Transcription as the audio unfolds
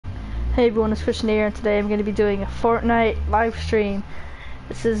Hey everyone, it's Christian here, and today I'm going to be doing a Fortnite live stream.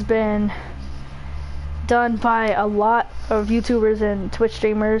 This has been done by a lot of YouTubers and Twitch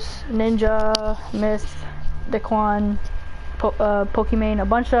streamers. Ninja, Myth, Daquan, Pokimane, a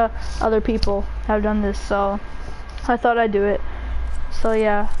bunch of other people have done this, so I thought I'd do it. So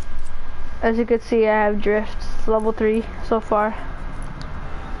yeah, as you can see, I have Drift, level 3 so far.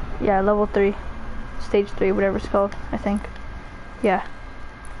 Yeah, level 3, stage 3, whatever it's called, I think. Yeah.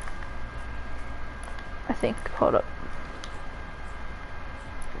 I think, hold up.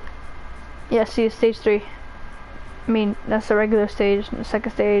 Yeah, see, stage 3. I mean, that's the regular stage, the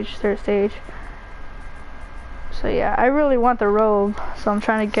second stage, third stage. So yeah, I really want the robe, so I'm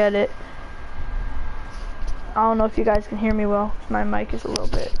trying to get it. I don't know if you guys can hear me well. My mic is a little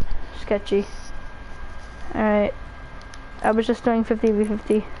bit sketchy. Alright. I was just doing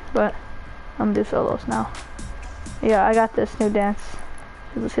 50v50, but I'm gonna do solos now. Yeah, I got this new dance.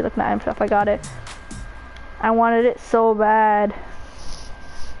 You can see, look, now stuff, I got it. I wanted it so bad.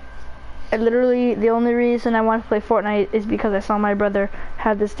 Literally, the only reason I wanted to play Fortnite is because I saw my brother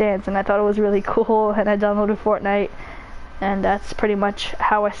have this dance and I thought it was really cool, and I downloaded Fortnite, and that's pretty much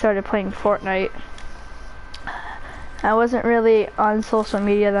how I started playing Fortnite. I wasn't really on social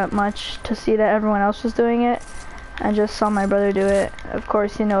media that much to see that everyone else was doing it. I just saw my brother do it. Of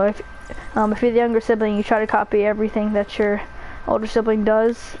course, you know, if you're the younger sibling, you try to copy everything that your older sibling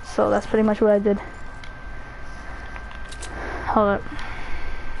does, so that's pretty much what I did. Hold up.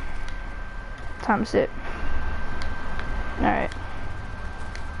 Time to sit. Alright.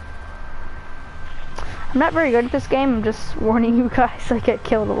 I'm not very good at this game, I'm just warning you guys, I get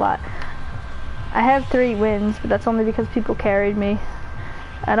killed a lot. I have 3 wins, but that's only because people carried me.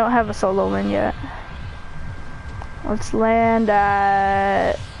 I don't have a solo win yet. Let's land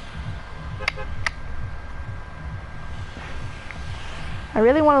at... I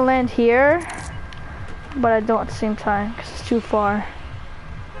really want to land here, but I don't at the same time because it's too far.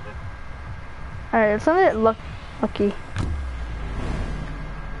 Alright, let's land it lucky.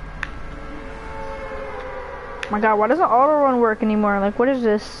 Oh my god, why doesn't auto run work anymore? Like, what is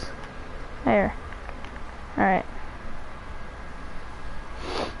this? There. Alright.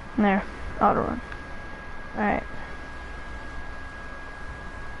 There. Auto run. Alright.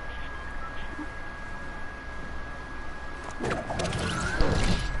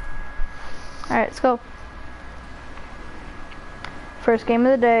 Alright, let's go. First game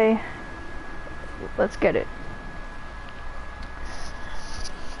of the day. Let's get it.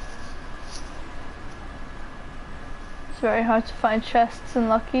 It's very hard to find chests in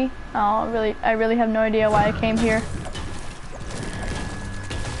Lucky. I really have no idea why I came here.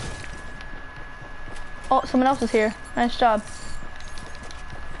 Oh, someone else is here. Nice job.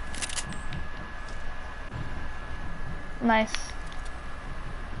 Nice.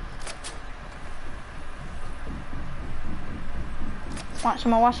 I'm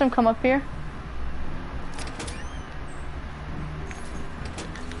gonna watch them come up here.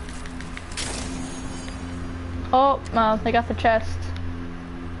 Oh, they got the chest.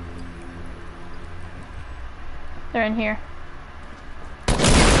 They're in here.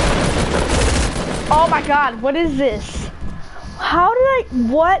 Oh my god, what is this? How did I,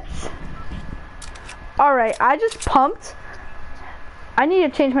 what? Alright, I just pumped. I need to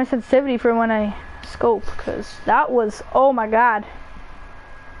change my sensitivity for when I scope, because that was, oh my god.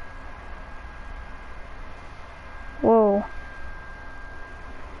 Whoa.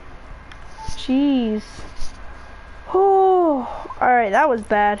 Jeez. Oh, alright, that was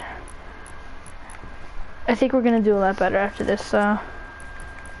bad. I think we're gonna do a lot better after this, I've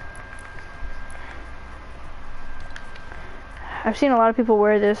seen a lot of people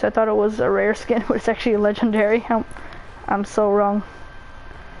wear this. I thought it was a rare skin, but it's actually a legendary. I'm so wrong.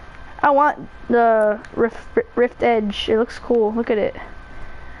 I want the Rift Edge. It looks cool. Look at it.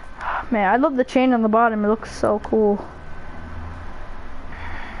 Oh, man, I love the chain on the bottom. It looks so cool.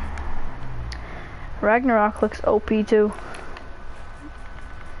 Ragnarok looks OP too.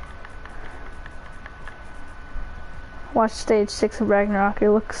 Watch stage 6 of Ragnarok. It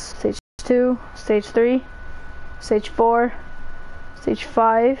looks stage 2, stage 3, stage 4, stage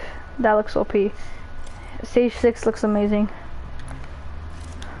 5. That looks OP. Stage 6 looks amazing.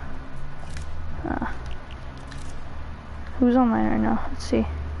 Who's online right now? Let's see.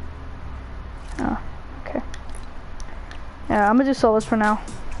 Oh, okay. Yeah, I'm gonna do solos for now.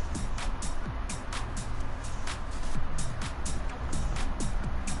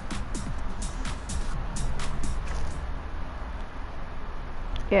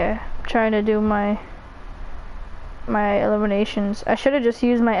 Yeah, I'm trying to do my eliminations. I should have just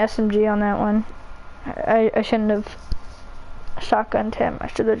used my SMG on that one. I shouldn't have shotgunned him. I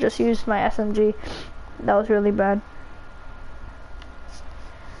should have just used my SMG. That was really bad.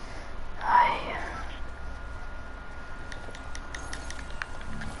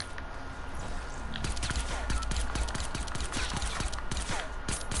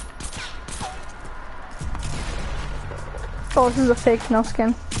 Oh, this is a fake no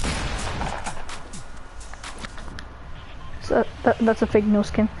skin. So that's a fake no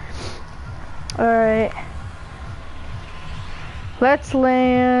skin. Alright. Let's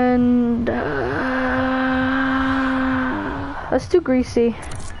land... let's do Greasy.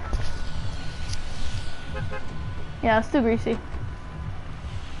 Yeah, let's do Greasy.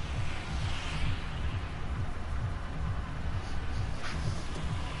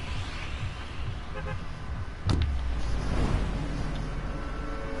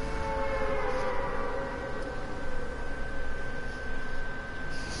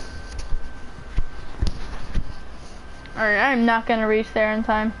 Alright, I'm not gonna reach there in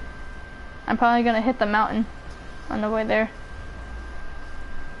time. I'm probably gonna hit the mountain on the way there.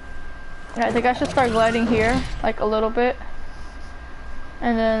 Yeah, I think I should start gliding here, like a little bit.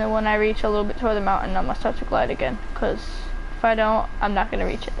 And then when I reach a little bit toward the mountain, I'm gonna start to glide again. Because if I don't, I'm not gonna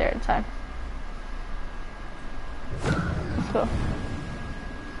reach it there in time. Let's go.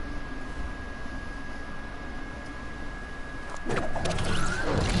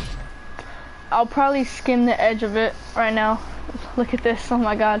 I'll probably skim the edge of it right now. Look at this, oh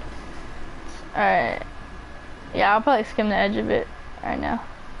my god. Alright. Yeah, I'll probably skim the edge of it right now.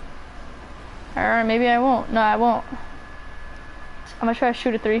 Or maybe I won't. No, I won't. I'm gonna try to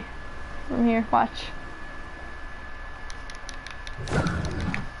shoot a 3 from here. Watch.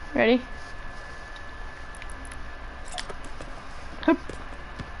 Ready? Hoop.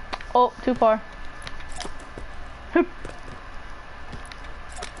 Oh, too far. Hoop.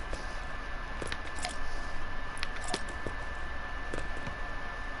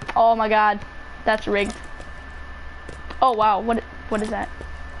 Oh my god, that's rigged. Oh wow, what is that?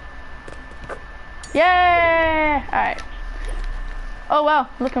 Yay! Alright. Oh wow,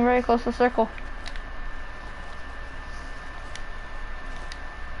 looking very close to the circle.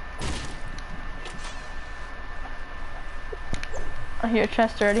 I hear a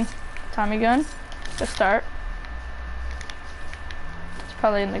chest already. Tommy gun. Good start. It's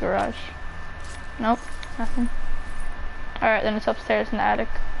probably in the garage. Nope, nothing. Alright, then it's upstairs in the attic.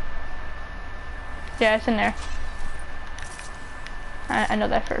 Yeah, it's in there. I know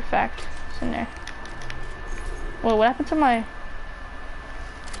that for a fact. It's in there. Whoa, what happened to my...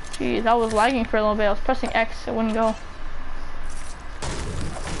 Jeez, I was lagging for a little bit. I was pressing X, it wouldn't go.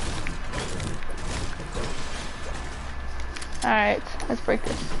 Alright, let's break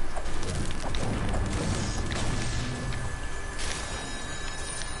this.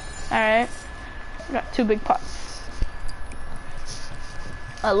 Alright. We got 2 big pots.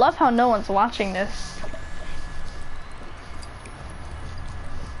 I love how no one's watching this.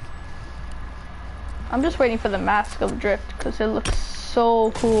 I'm just waiting for the mask of drift because it looks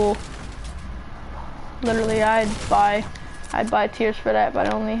so cool. Literally, I'd buy tiers for that, but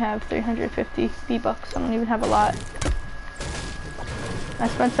I only have 350 V-Bucks. I don't even have a lot. I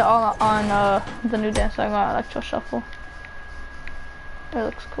spent it all on the new dance song, Electro Shuffle. It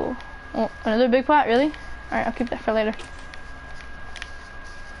looks cool. Oh, another big pot, really? Alright, I'll keep that for later.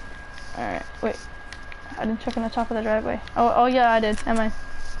 Alright, wait. I didn't check on the top of the driveway. Oh yeah, I did. Never mind.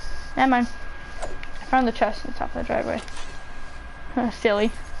 Never mind. I found the chest on the top of the driveway.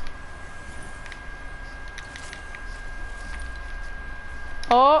 Silly.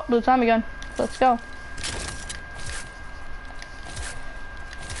 Oh, blue Tommy gun. Let's go.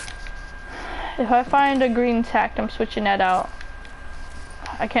 If I find a green tact, I'm switching that out.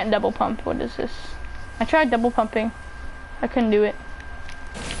 I can't double pump. What is this? I tried double pumping. I couldn't do it.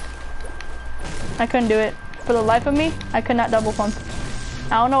 I couldn't do it. For the life of me, I could not double pump.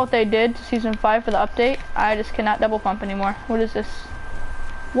 I don't know what they did to season 5 for the update. I just cannot double pump anymore. What is this?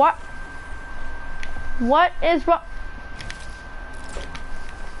 What? What is wrong?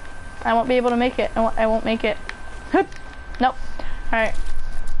 I won't be able to make it. I won't make it. Nope. Alright.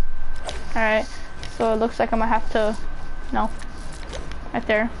 Alright. So it looks like I'm gonna have to... No. Right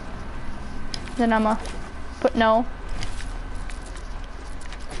there. Then I'm gonna put no.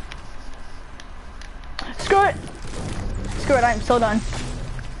 Screw it! Screw it, I am so done.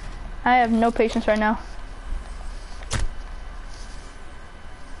 I have no patience right now.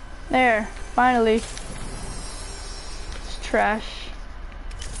 There, finally. It's trash.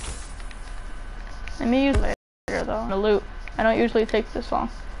 Let me use it later though. The loot. I don't usually take this long.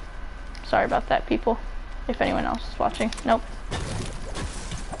 Sorry about that, people. If anyone else is watching. Nope.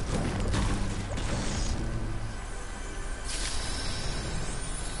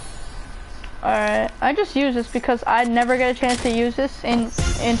 Alright, I just use this because I never get a chance to use this in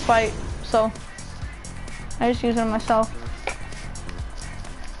fight, so I just use it myself.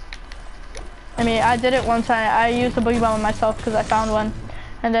 I mean, I did it one time. I used the boogie bomb on myself because I found one,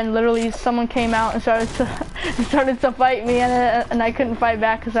 and then literally someone came out and started to fight me, and I couldn't fight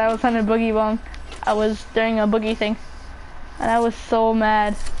back because I was on a boogie bomb. I was doing a boogie thing, and I was so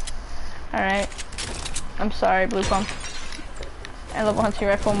mad. All right, I'm sorry, Blue Pump. I love a hunting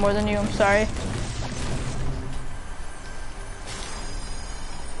rifle more than you. I'm sorry.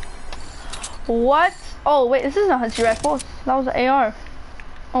 What? Oh wait, this isn't a hunting rifle. That was an AR.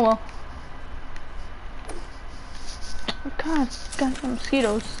 Oh well. God, goddamn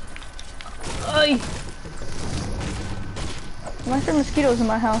mosquitoes. Ay. Why are there mosquitoes in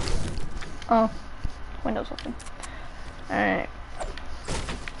my house? Oh, windows open. Alright.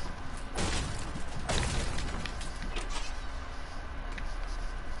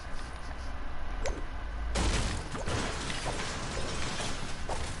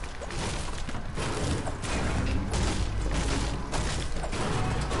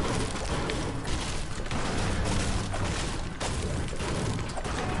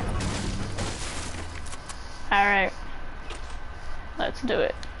 Alright, let's do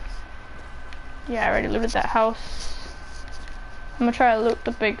it. Yeah, I already looted that house. I'm gonna try to loot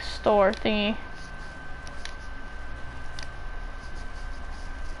the big store thingy.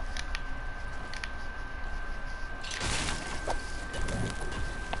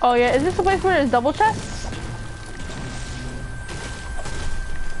 Oh yeah, is this the place where there's double chests?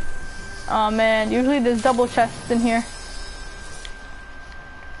 Oh man, usually there's double chests in here.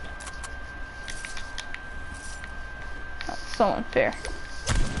 So unfair.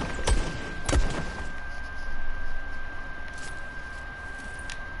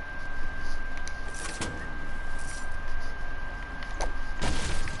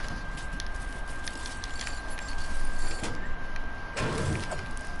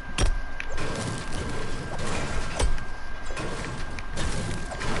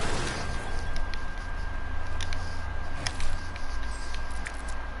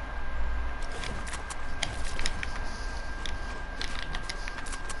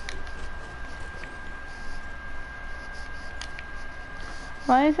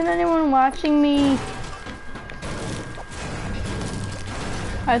 Why isn't anyone watching me?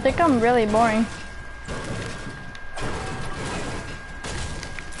 I think I'm really boring.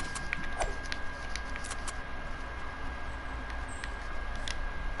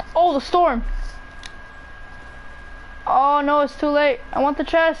 Oh, the storm! Oh no, it's too late. I want the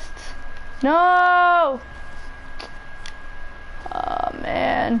chest. No! Oh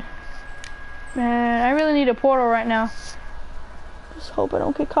man. Man, I really need a portal right now. Just hope I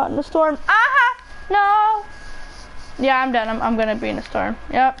don't get caught in the storm. Ah! No! Yeah, I'm done. I'm gonna be in the storm.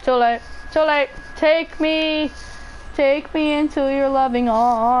 Yep, too late. Too late. Take me into your loving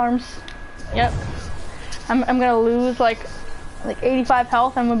arms. Yep. I'm gonna lose like 85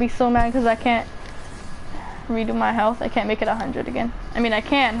 health. I'm gonna be so mad because I can't redo my health. I can't make it 100 again. I mean, I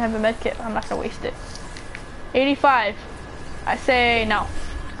can have a med kit, but I'm not gonna waste it. 85. I say no.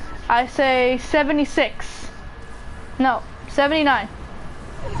 I say 76. No. 79.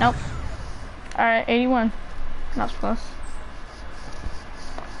 Nope. Alright, 81. Not so close.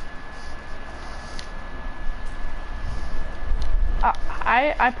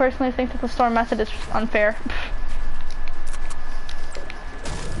 I personally think that the storm method is unfair.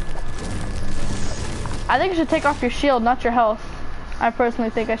 I think you should take off your shield, not your health. I personally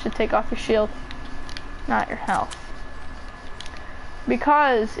think I should take off your shield, not your health.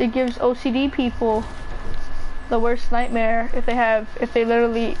 Because it gives OCD people the worst nightmare if they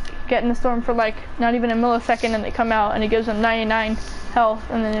literally get in the storm for like not even a millisecond and they come out and it gives them 99 health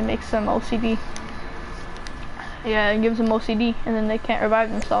and then it makes them OCD. Yeah, it gives them OCD and then they can't revive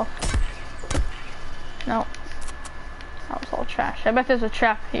themselves. No. That was all trash. I bet there's a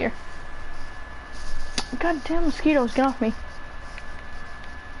trap here. God damn mosquitoes, get off me.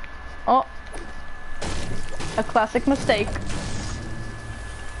 Oh. A classic mistake.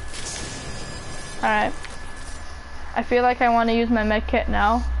 Alright. I feel like I want to use my med kit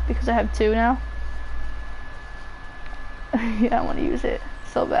now because I have 2 now. Yeah, I want to use it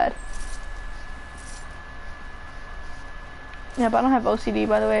so bad. Yeah, but I don't have OCD,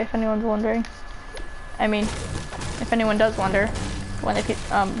 by the way, if anyone's wondering. I mean, if anyone does wonder when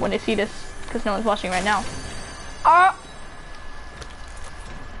they see this, because no one's watching right now. Ah!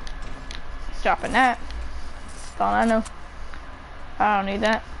 Dropping that. That's all I know. I don't need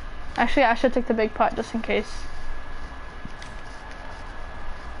that. Actually, I should take the big pot just in case.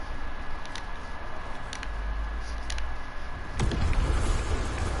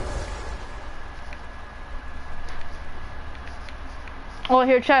 Oh,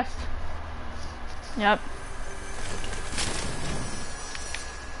 here, chest. Yep.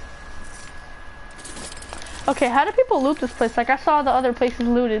 Okay, how do people loot this place? Like, I saw the other places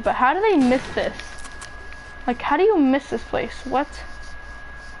looted, but how do they miss this? Like, how do you miss this place? What?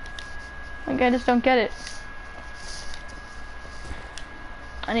 Like, I just don't get it.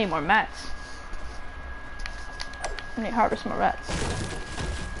 I need more mats. I need to harvest more rats.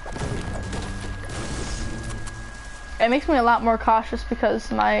 It makes me a lot more cautious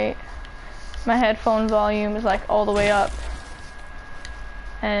because my headphone volume is like all the way up.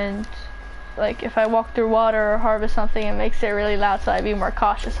 And like if I walk through water or harvest something, it makes it really loud, so I'd be more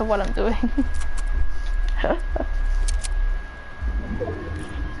cautious of what I'm doing.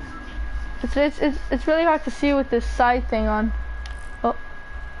 It's really hard to see with this side thing on. Oh.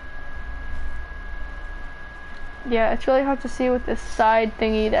 Yeah, it's really hard to see with this side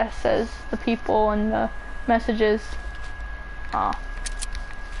thingy that says the people and the messages. Oh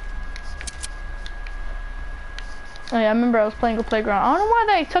yeah, I remember I was playing a Playground. I don't know why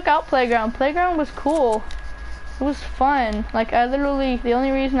they took out Playground. Playground was cool. It was fun. Like, I literally, the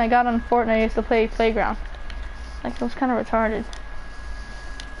only reason I got on Fortnite is to play Playground. Like, it was kind of retarded.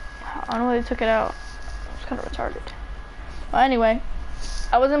 I don't know why they took it out. It was kind of retarded. Well, anyway,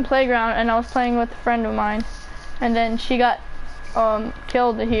 I was in Playground and I was playing with a friend of mine. And then she got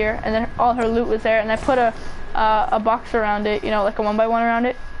killed here, and then all her loot was there, and I put a box around it, you know, like a 1x1 around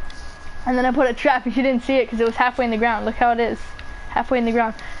it. And then I put a trap and she didn't see it because it was halfway in the ground. Look how it is. Halfway in the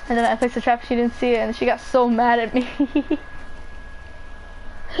ground. And then I placed a trap and she didn't see it, and she got so mad at me.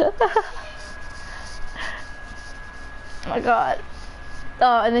 Oh my god.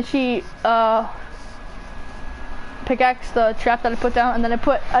 And then she pickaxed the trap that I put down, and then I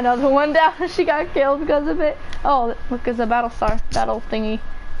put another one down and she got killed because of it. Oh, look, it's a battle thingy.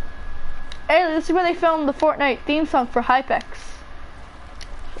 Hey, this is where they filmed the Fortnite theme song for Hypex.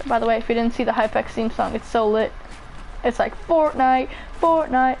 By the way, if you didn't see the Hypex theme song, it's so lit. It's like Fortnite,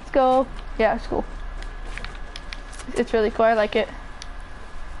 let's go. Yeah, it's cool. It's really cool, I like it.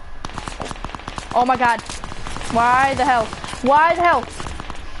 Oh my god. Why the hell? Why the hell?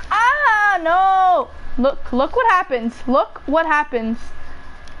 Ah, no! Look what happens. Look what happens.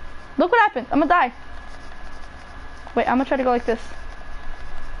 Look what happens. I'm gonna die. Wait, I'm gonna try to go like this.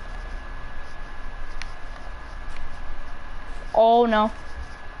 Oh no.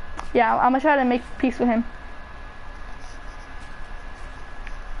 Yeah, I'm gonna try to make peace with him.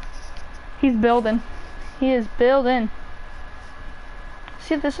 He's building. He is building.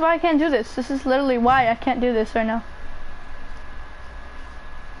 See, this is why I can't do this. This is literally why I can't do this right now.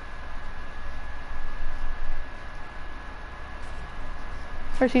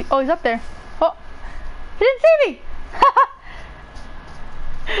 Where's he? Oh, he's up there. Oh, he didn't see me.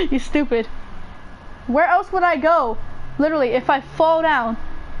 You stupid. Where else would I go? Literally, if I fall down,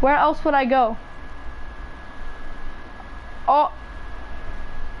 where else would I go? Oh,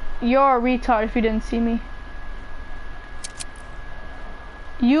 you're a retard if you didn't see me.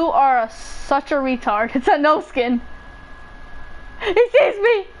 You are such a retard. It's a no skin. He sees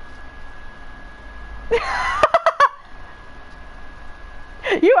me.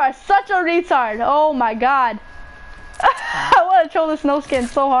 You are such a retard. Oh my god. I want to troll this no skin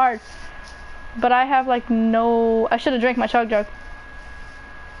so hard. But I have like no... I should have drank my chug jug.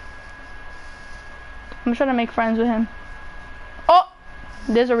 I'm trying to make friends with him. Oh!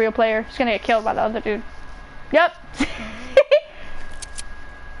 There's a real player. He's gonna get killed by the other dude. Yep.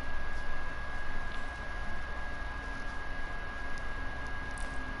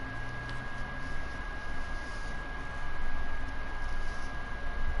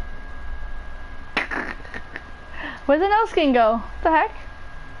 Where'd the no skin go? What the heck?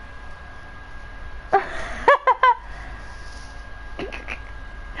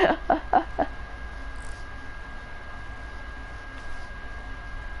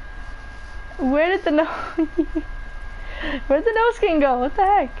 Where did the Where'd the no skin go? What the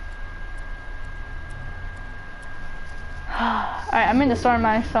heck? Alright, I'm in the storm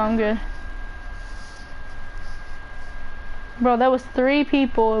mine, so I'm good. Bro, that was 3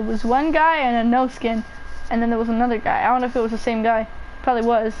 people. It was one guy and a no skin. And then there was another guy. I don't know if it was the same guy. Probably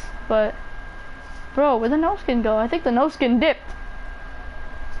was, but... Bro, where'd the no skin go? I think the no skin dipped.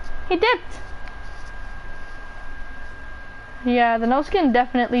 He dipped! Yeah, the no skin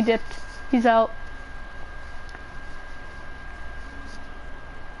definitely dipped. He's out.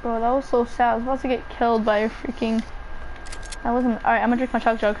 Bro, that was so sad. I was about to get killed by a freaking... That wasn't... Alright, I'm gonna drink my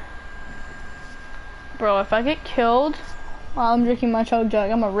chug jug. Bro, if I get killed while I'm drinking my chug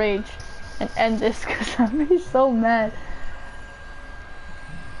jug, I'm gonna rage and end this because I'm gonna be so mad.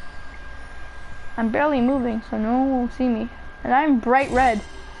 I'm barely moving, so no one will see me. And I'm bright red.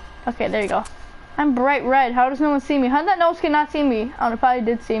 Okay, there you go. I'm bright red. How does no one see me? How did that nose kid not see me? Oh, it probably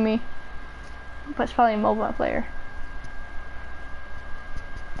did see me. But it's probably a mobile player.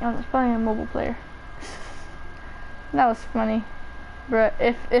 Oh, it's probably a mobile player. That was funny. Bruh,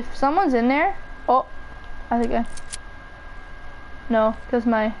 if someone's in there... Oh, I think no, because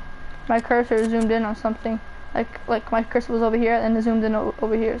my cursor zoomed in on something. Like my cursor was over here and it zoomed in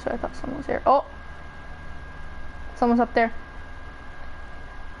over here, so I thought someone was here. Oh! Someone's up there.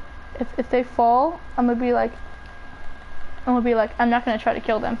 If they fall, I'm gonna be like, I'm not gonna try to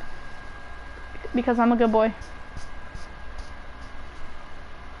kill them. Because I'm a good boy.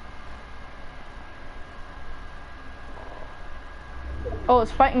 Oh,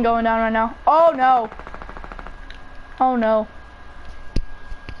 it's fighting going down right now. Oh no! Oh no.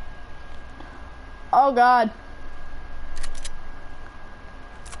 Oh god.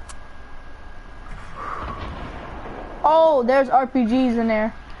 Oh, there's RPGs in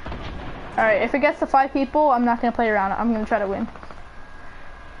there. Alright, if it gets to 5 people, I'm not gonna play around. I'm gonna try to win.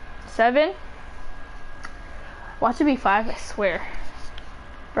 7? Watch it be 5, I swear.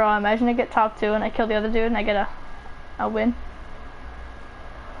 Bro, imagine I get top 2 and I kill the other dude and I get a win.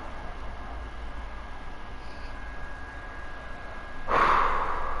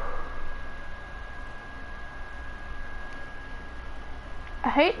 I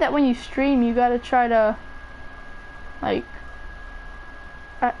hate that when you stream, you gotta try to, like,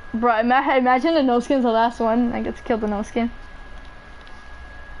 bro, imagine the no skin's the last one. I get to kill the no skin.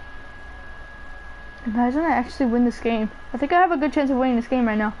 Imagine I actually win this game. I think I have a good chance of winning this game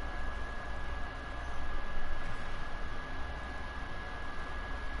right now.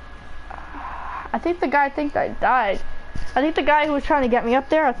 I think the guy thinks I died. I think the guy who was trying to get me up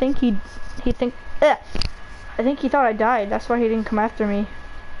there, I think he thought I died. That's why he didn't come after me.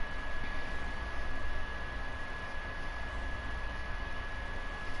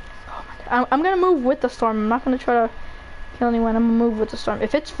 Oh my God. I'm gonna move with the storm. I'm not gonna try to kill anyone. I'm gonna move with the storm.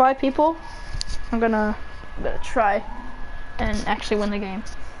 If it's 5 people, I'm gonna try and actually win the game.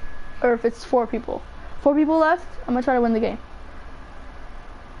 Or if it's 4 people. 4 people left, I'm gonna try to win the game.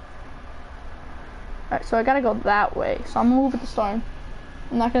 Alright, so I gotta go that way. So I'm gonna move with the storm.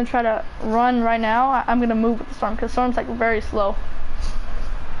 I'm not gonna try to run right now. I'm gonna move with the storm because the storm's like very slow.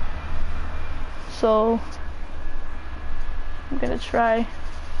 So I'm gonna try.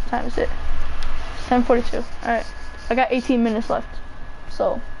 What time is it? 10:42. Alright. I got 18 minutes left.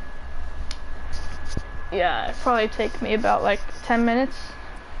 So yeah, it'd probably take me about like 10 minutes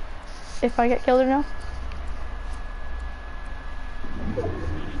if I get killed or no.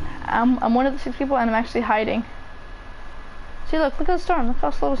 I'm one of the 6 people and I'm actually hiding. See, look at the storm. Look how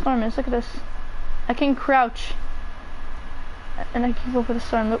slow the storm is. Look at this. I can crouch and I keep up with the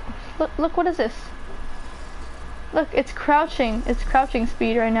storm. Look, what is this? Look, it's crouching. It's crouching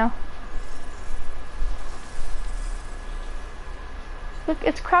speed right now. Look,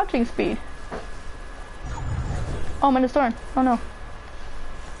 it's crouching speed. Oh, I'm in a storm. Oh no.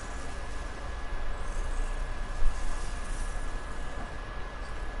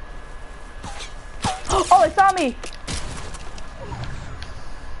 Oh, it saw me!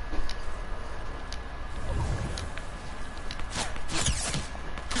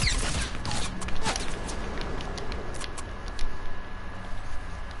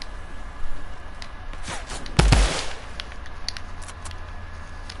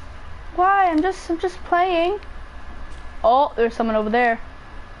 Why? I'm just playing. Oh, there's someone over there.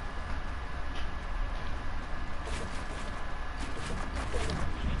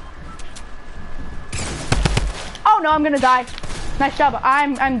 Oh no, I'm gonna die. Nice job.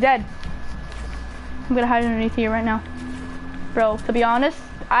 I'm dead. I'm gonna hide underneath here right now. Bro, to be honest,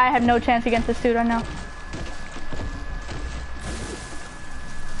 I have no chance against this dude right now.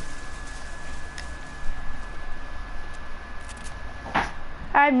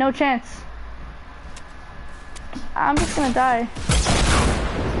 I have no chance. I'm just gonna die.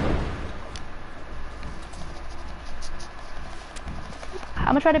 I'm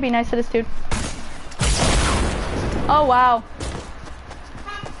gonna try to be nice to this dude. Oh wow.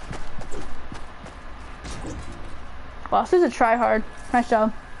 Wow, this is a try hard. Nice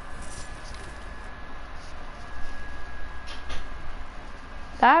job.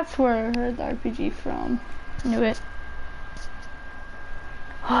 That's where I heard the RPG from. Knew it.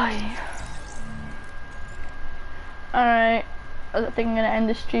 Hi. Alright. I think I'm gonna end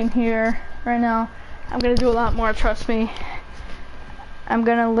the stream here right now. I'm gonna do a lot more, trust me. I'm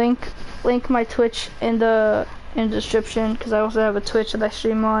gonna link my Twitch in the description because I also have a Twitch that I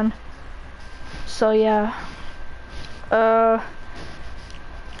stream on. So yeah.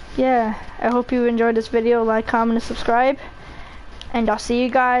 Yeah, I hope you enjoyed this video. Like, comment, and subscribe. and I'll see you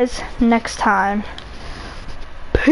guys next time.